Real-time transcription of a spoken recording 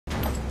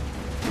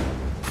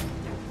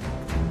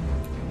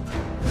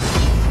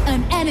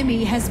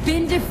enemy has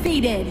been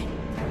defeated.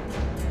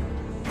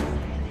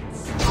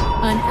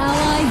 An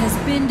ally has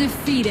been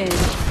defeated.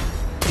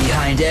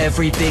 Behind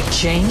every big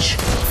change,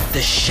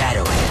 the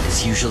shadow hand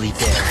is usually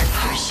there.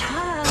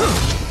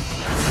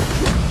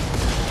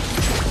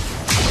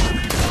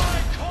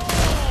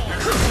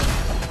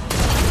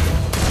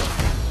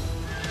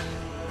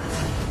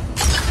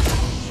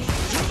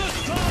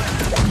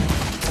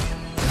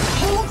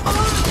 Hold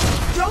on!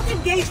 Don't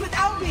engage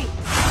without me!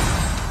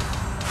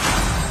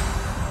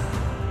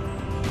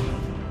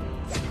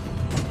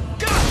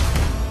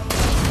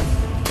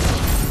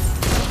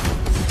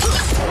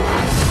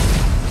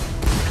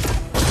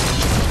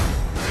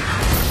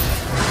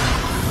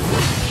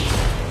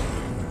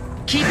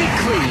 Keep it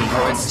clean,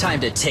 or it's time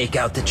to take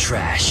out the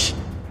trash.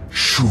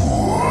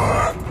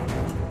 Sure.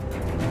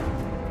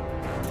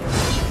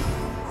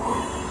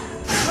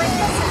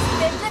 Princess has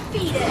been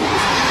defeated.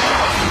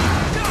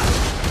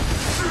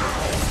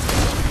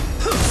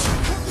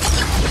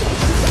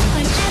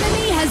 An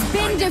enemy has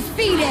been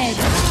defeated.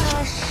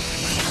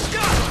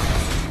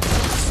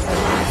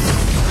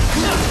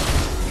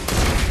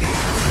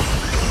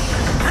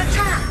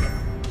 Attack!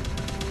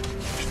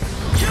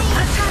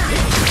 Attack!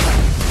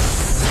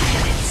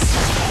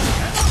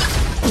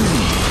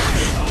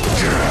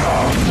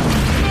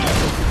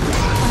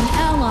 An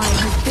ally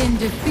has been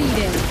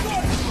defeated.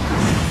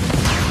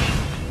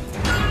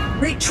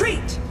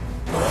 Retreat!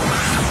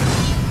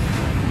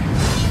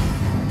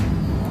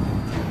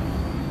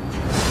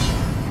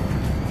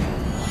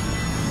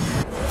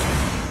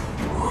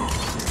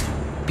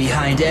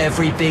 Behind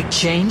every big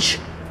change,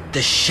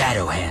 the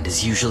shadow hand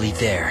is usually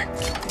there.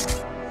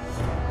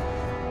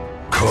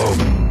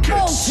 Come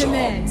get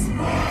Ultimate! some.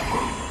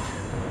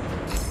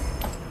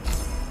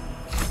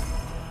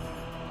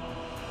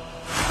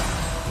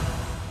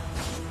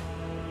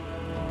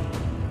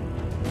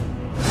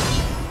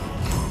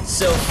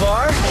 So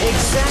far,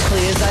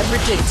 exactly as I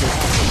predicted.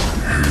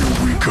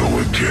 Here we go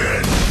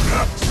again.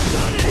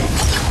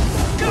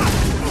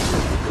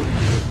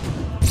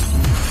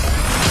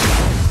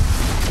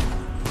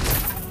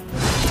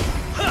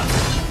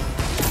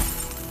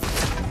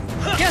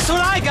 Guess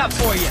what I got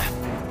for you?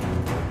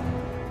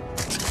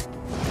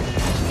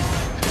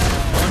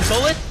 One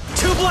bullet,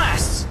 two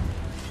blasts.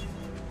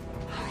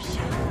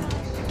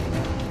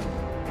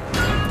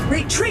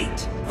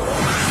 Retreat!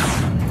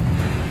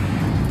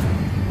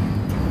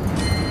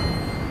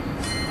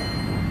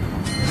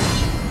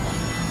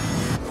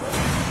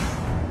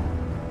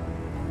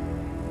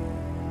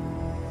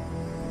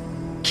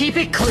 Keep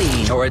it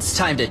clean, or it's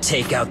time to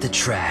take out the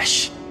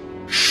trash.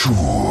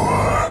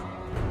 Sure.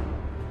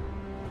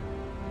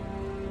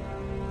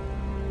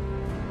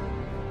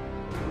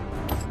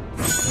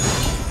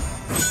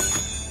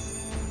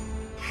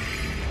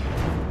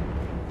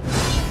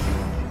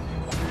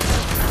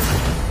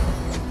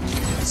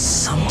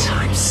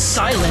 Sometimes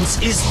silence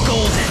is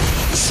golden.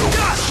 So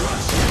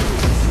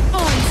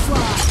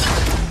Onslaught!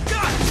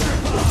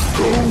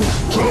 go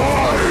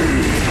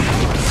die!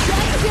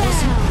 Shut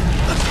down!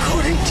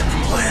 According to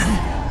plan.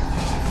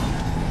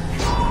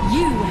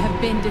 You have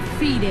been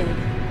defeated.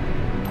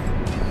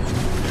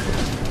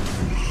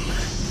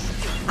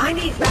 I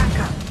need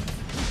backup.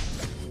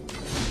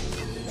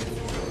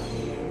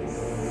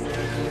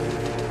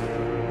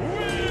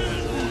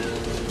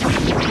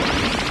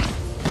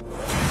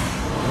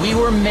 We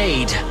were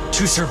made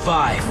to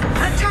survive.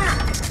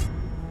 Attack!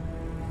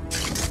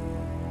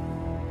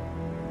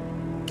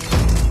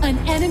 An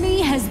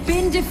enemy has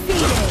been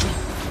defeated.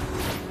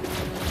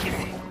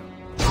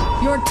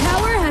 Your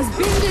tower has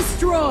been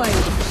destroyed.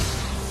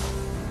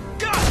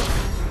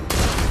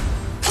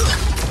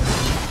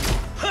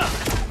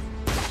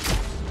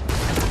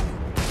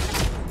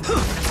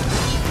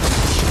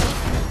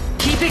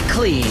 Keep it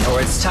clean,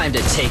 or it's time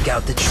to take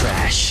out the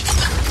trash.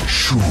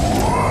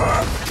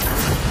 Sure.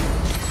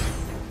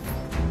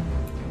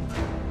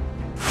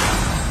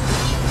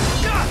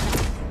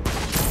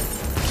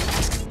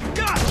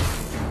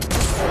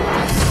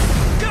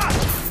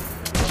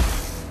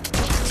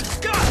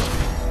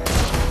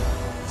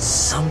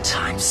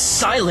 Sometimes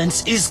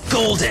silence is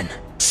golden.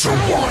 So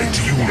why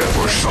do you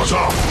never shut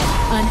up?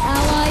 An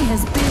ally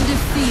has been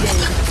defeated.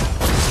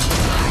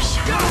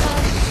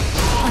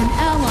 An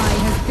ally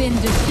has been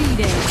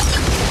defeated.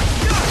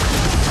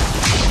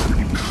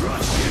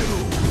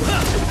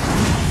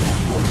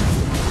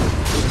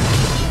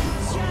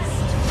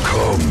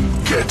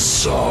 Come get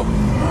some.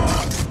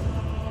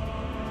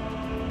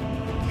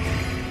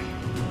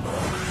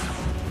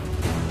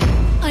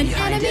 An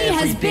Behind enemy every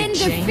has been big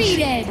change,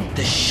 defeated.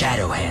 the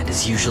shadow hand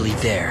is usually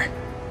there.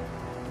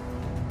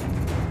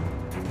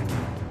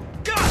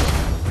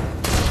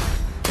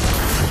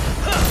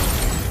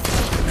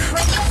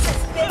 Princess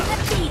has been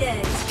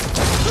defeated.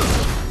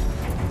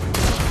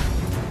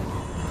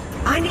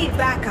 I need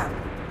backup.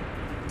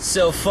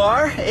 So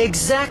far,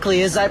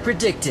 exactly as I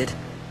predicted.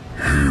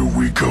 Here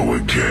we go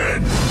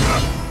again.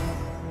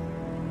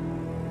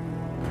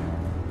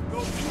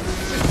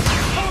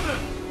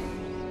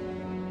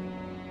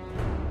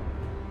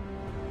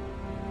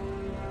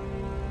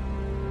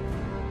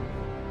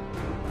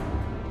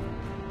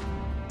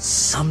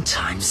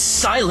 Sometimes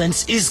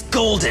silence is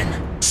golden.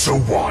 So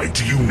why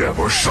do you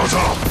never shut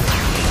up?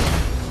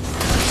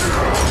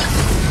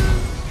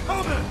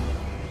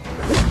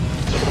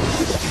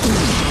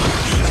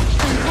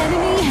 An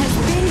enemy has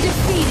been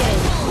defeated.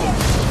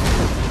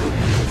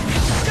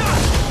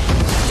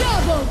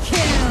 Double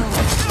kill.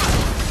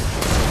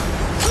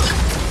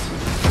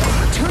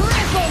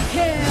 Triple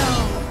kill.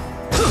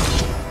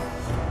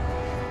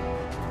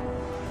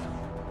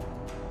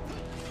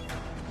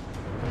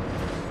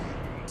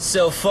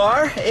 So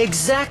far,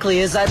 exactly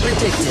as I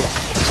predicted.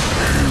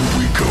 Here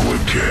we go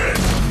again.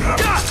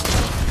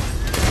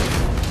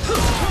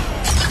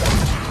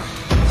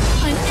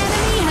 An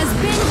enemy has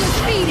been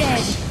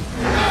defeated.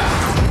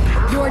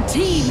 Your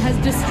team has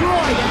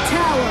destroyed a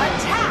tower.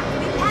 Attack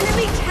the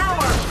enemy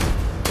tower!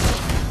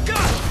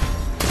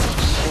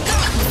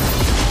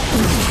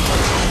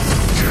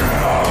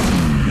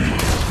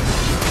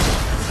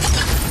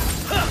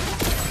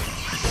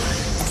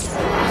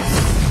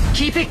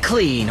 Keep it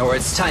clean, or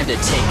it's time to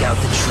take out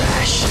the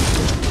trash.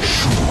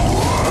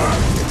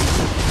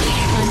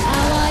 An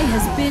ally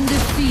has been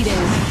defeated.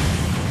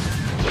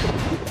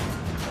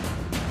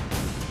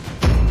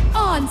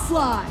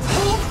 Onslaught.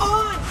 Hold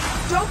on!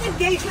 Don't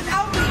engage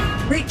without me!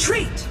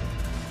 Retreat!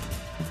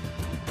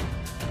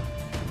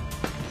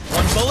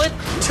 One bullet,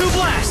 two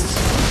blasts!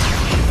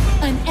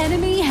 An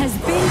enemy has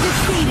been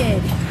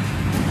defeated.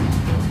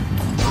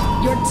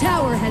 Your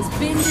tower has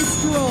been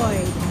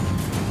destroyed.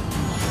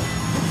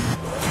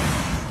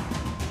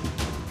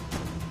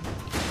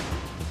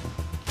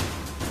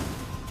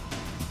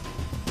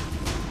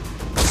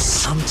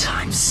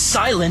 Sometimes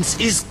silence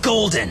is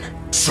golden.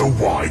 So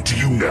why do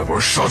you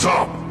never shut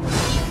up?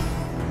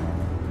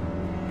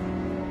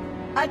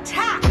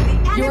 Attack the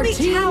enemy Your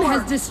team tower!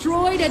 has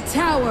destroyed a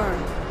tower.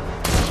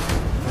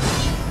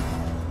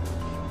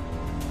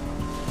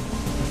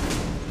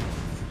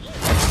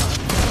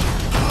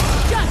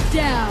 Shut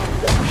down.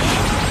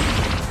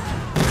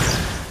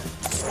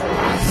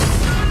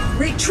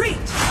 Retreat!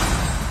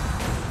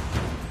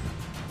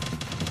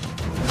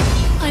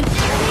 An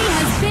enemy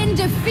has been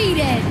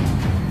defeated.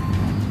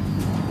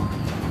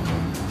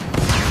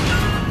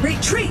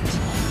 Retreat!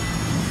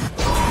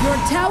 Your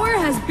tower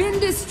has been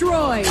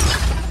destroyed.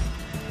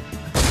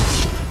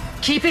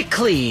 Keep it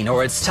clean,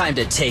 or it's time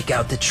to take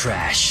out the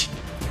trash.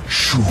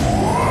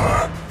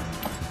 Sure.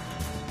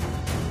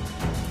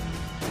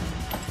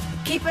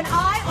 Keep an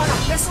eye on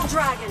Abyssal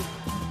Dragon!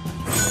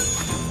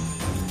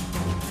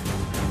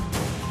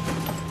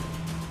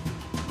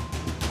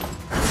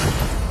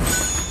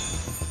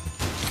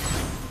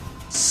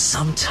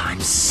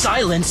 Sometimes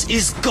silence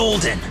is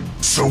golden.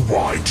 So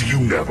why do you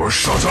never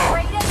shut up?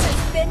 Greatness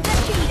has been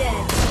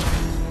defeated.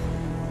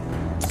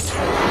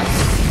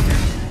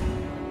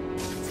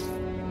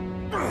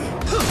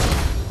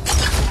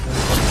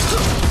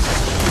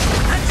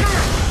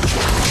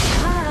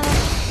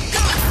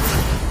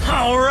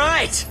 All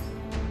right!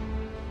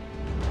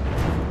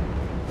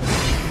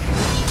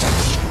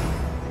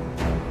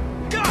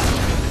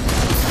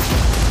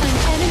 An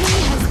enemy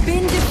has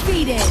been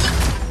defeated.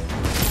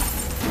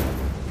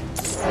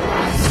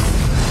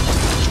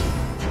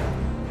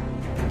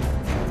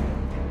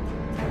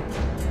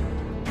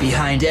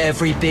 Behind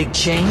every big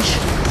change,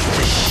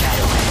 the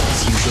shadow hand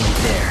is usually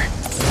there.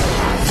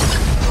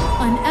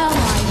 An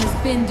ally has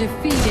been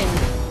defeated.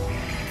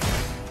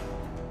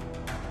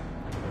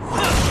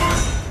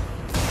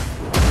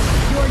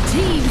 Your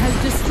team has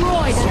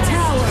destroyed a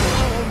tower.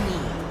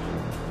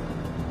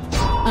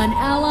 An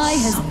ally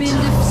has been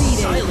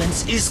defeated.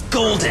 Silence is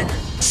golden.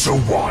 So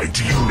why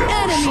do you never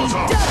Enemy shut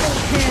up? double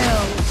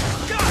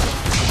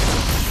kill.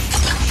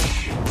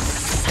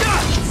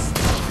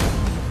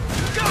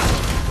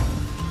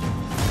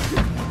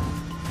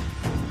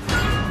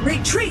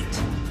 Retreat!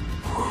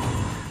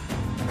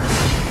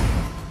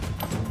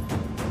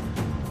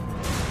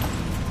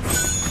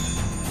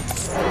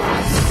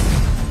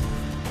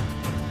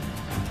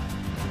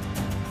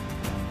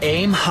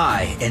 Aim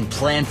high and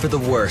plan for the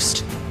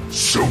worst.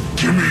 So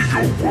give me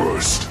your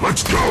worst.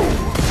 Let's go.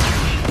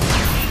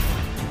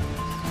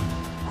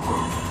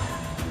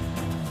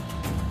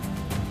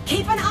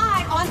 Keep an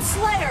eye on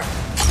Slayer!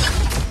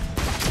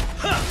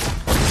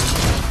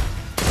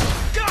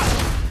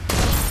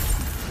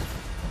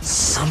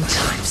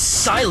 Sometimes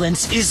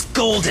silence is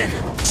golden.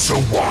 So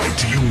why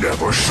do you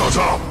never shut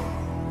up?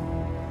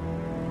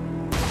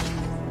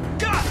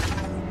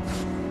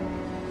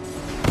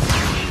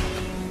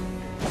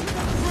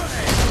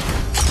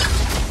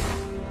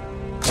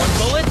 One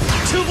bullet,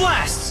 two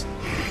blasts!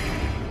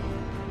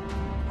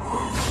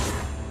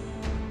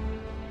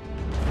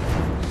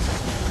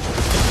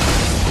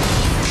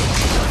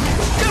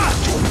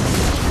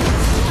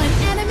 An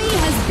enemy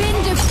has been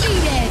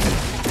defeated.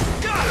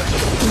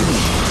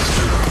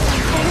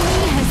 An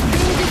enemy has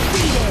been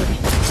defeated.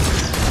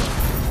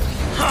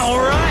 All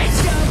right!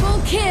 Double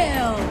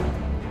kill.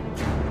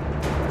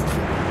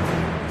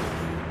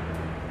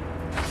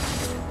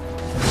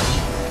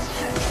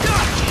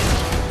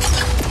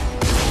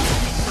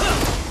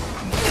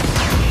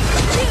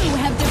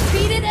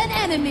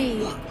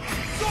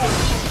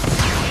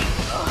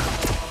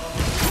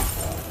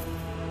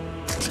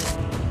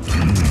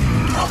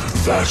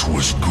 That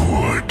was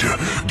good.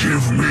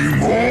 Give me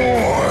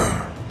more!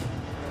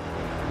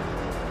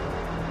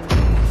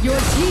 Your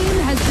team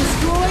has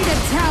destroyed a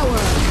tower.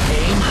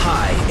 Aim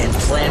high and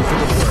plan for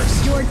the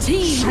worst. Your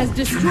team has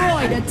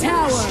destroyed a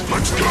tower.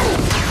 Let's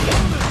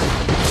go!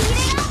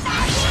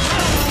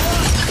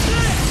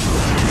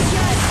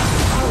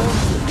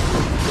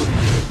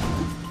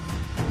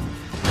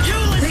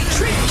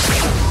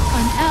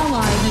 An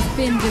ally has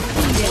been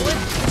defeated.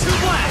 Two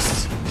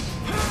blasts!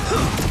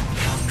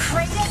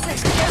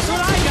 Guess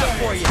what I got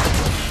for you?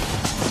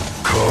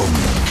 Come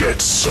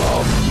get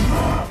some.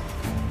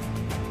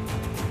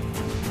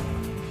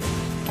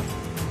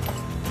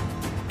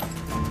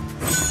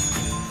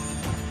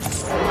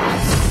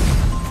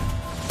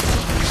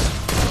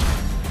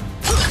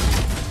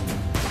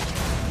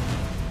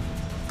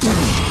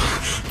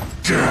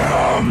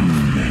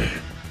 Damn!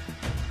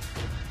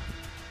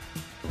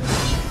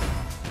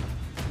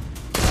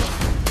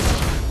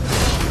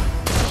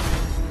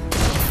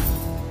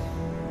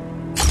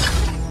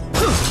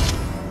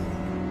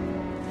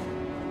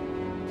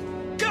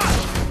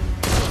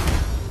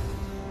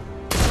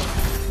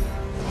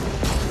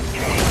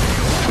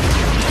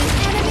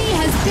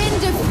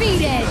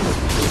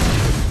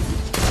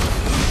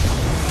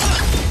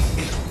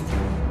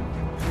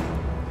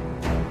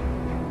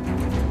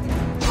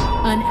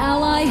 An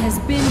ally has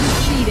been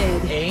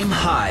defeated. Aim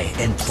high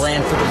and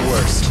plan for the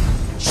worst.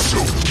 So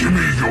give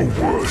me your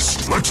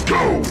worst. Let's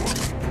go!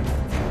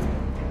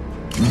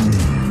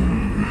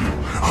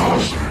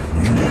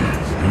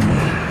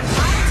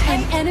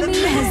 An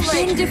enemy has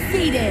been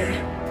defeated.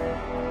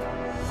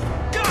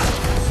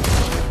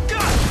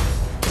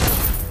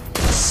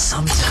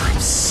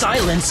 Sometimes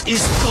silence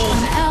is An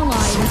golden. ally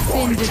has been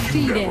Why do you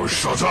defeated. never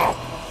shut up?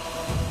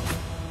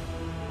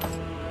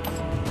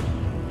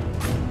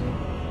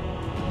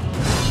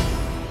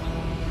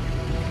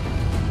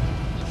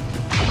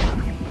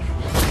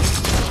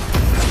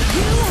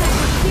 You have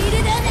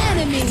defeated an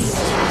enemy.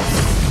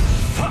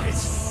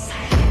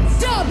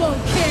 Double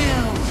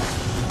kill.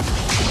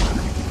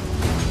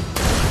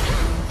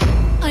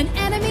 An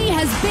enemy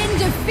has been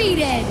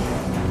defeated.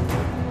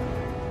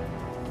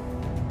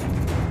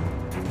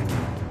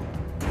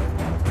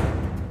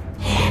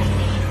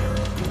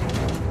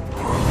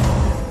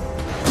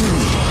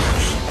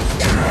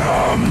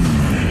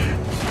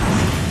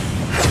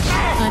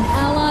 An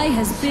ally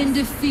has been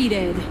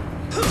defeated.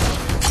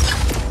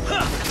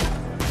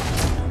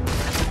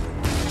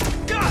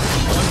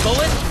 One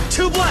bullet,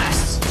 two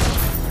blasts.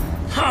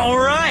 All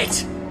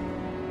right.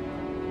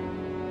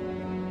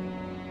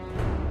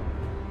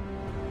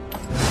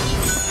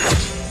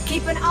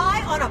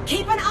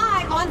 Keep an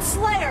eye on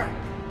Slayer.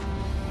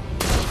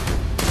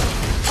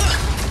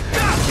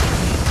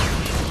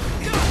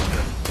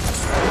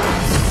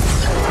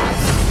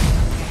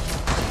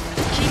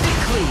 Keep it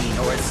clean,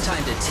 or it's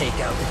time to take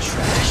out the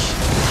trash.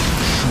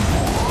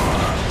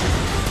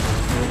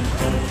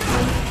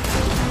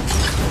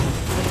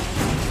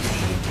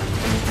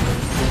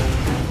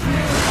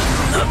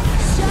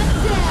 Shut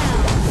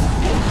down.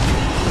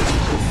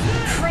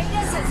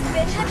 Kratos has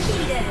been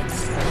defeated.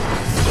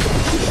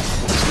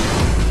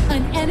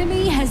 An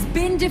enemy has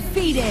been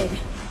defeated.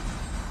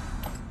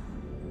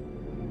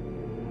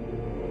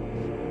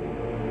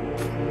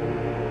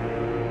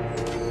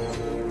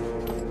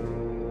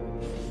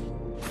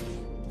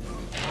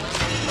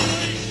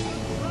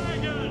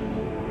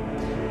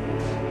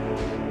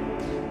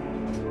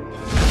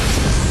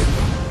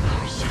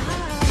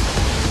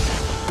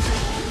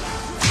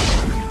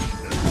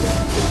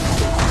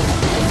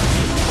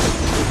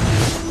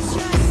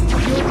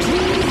 Your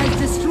team has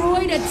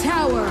destroyed a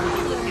tower.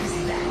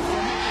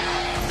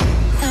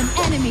 An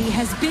enemy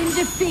has been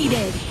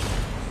defeated.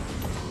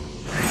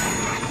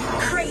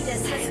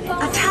 Kratos has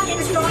attacked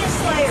the Thorne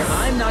Slayer.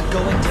 I'm not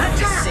going down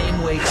the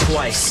same way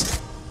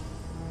twice.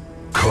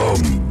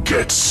 Come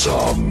get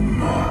some.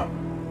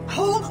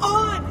 Hold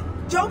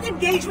on! Don't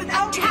engage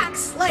without attack,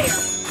 Slayer.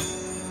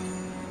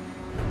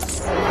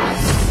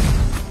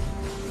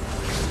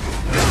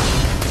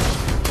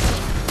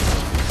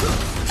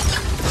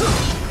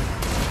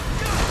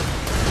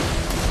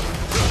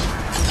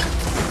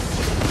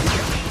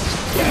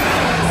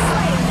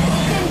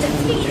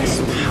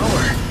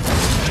 Power.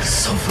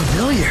 So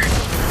familiar.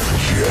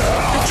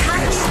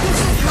 Attack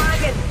the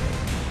dragon.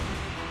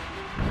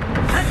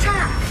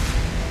 Attack!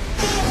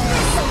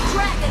 Missile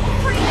dragon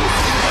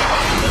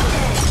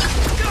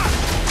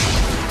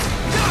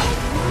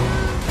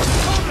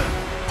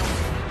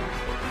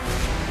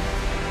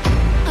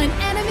An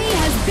enemy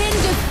has been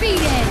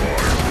defeated.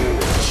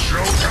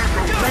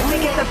 Let me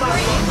get the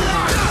button.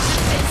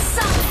 It's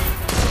summoned.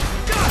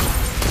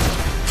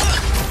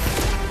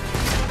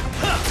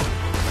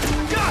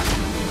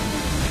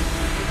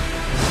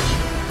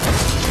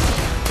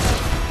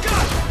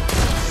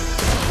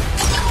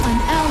 An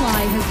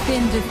ally has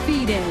been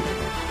defeated.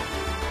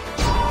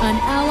 An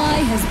ally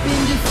has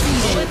been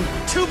defeated.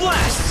 Two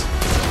blasts.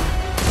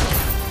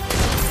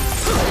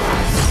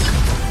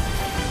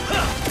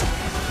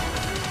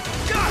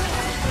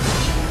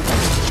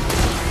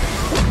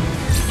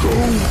 Go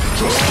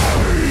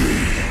die!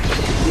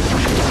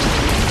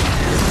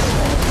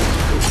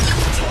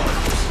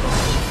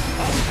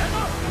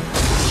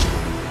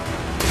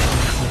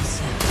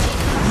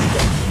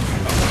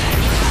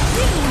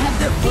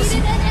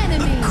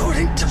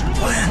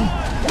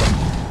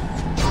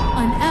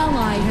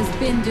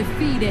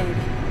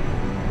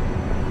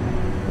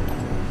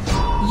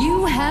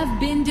 You have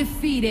been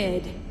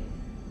defeated.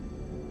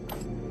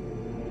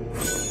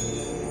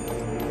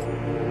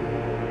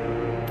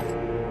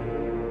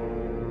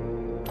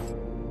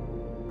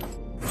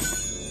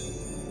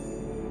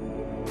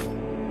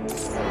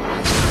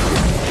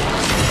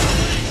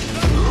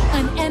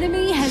 An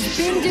enemy has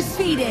been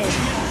defeated.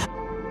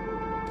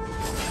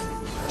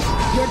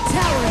 Your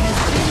tower has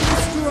been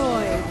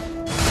destroyed.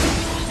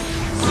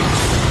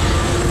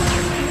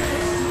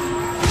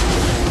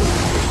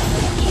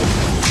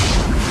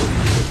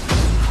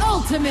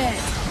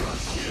 Ultimate!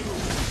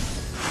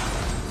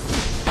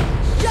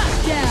 Shut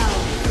down!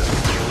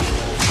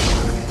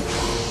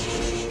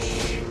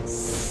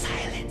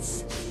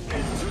 Silence.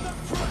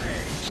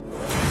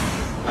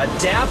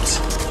 Adapt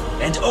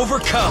and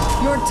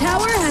overcome. Your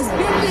tower has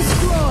been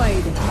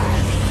destroyed.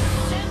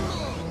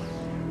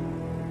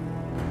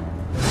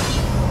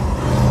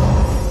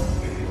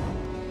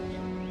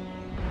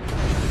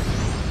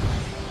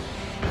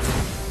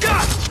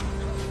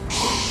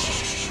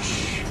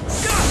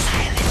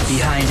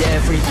 Behind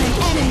every An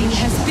enemy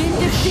has been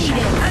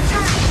defeated.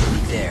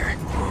 there.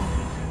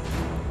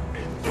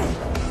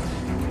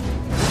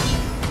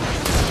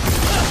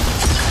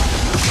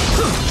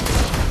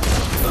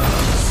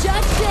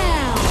 Shut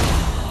down.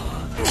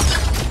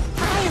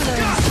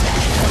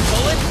 One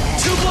bullet,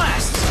 two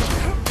blasts.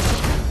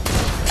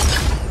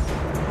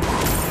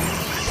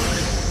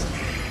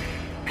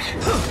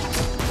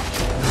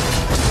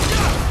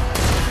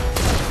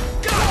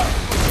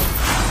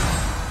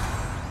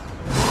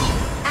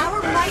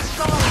 Our might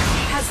god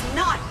has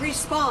not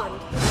respawned.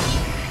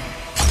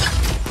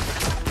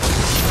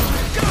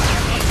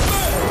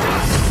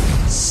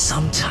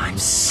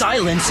 Sometimes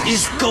silence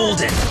is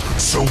golden.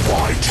 So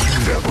why do you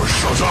never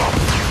shut up?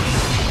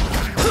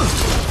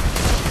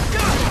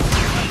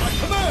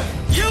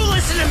 You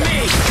listen to me!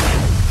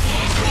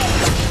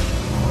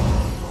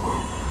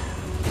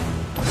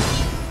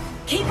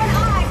 Keep an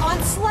eye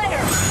on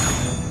Slayer.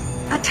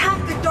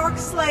 Attack the Dark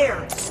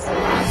Slayer.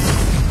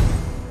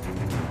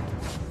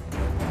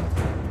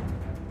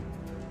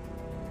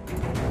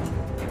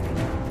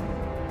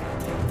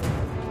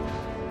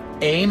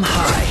 Aim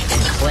high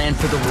and plan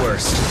for the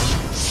worst.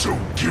 So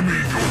give me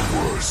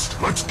your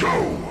worst. Let's go.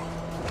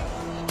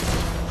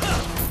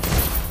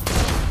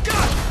 Go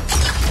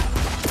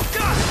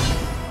die.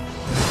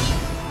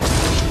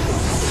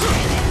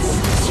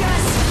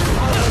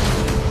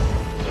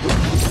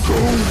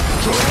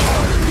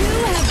 You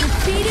have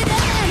defeated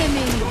an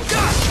enemy.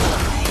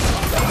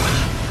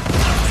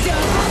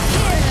 Double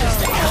kill.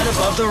 Cut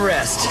above the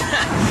rest.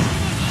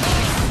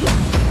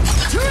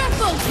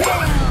 Triple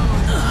kill.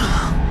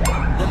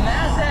 The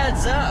math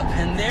adds up,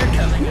 and they're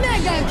coming.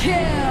 Mega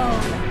kill.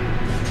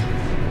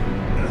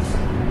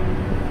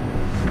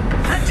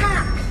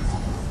 Attack.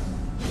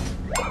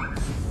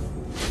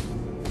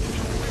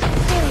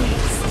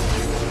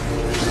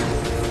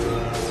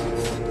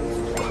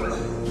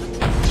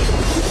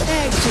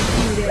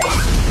 Executed.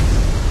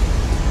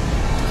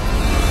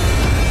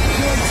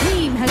 Your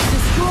team has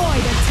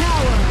destroyed a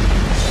tower.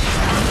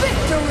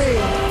 Victory.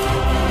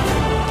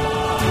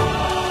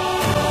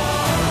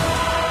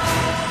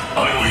 I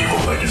leave a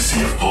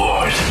legacy of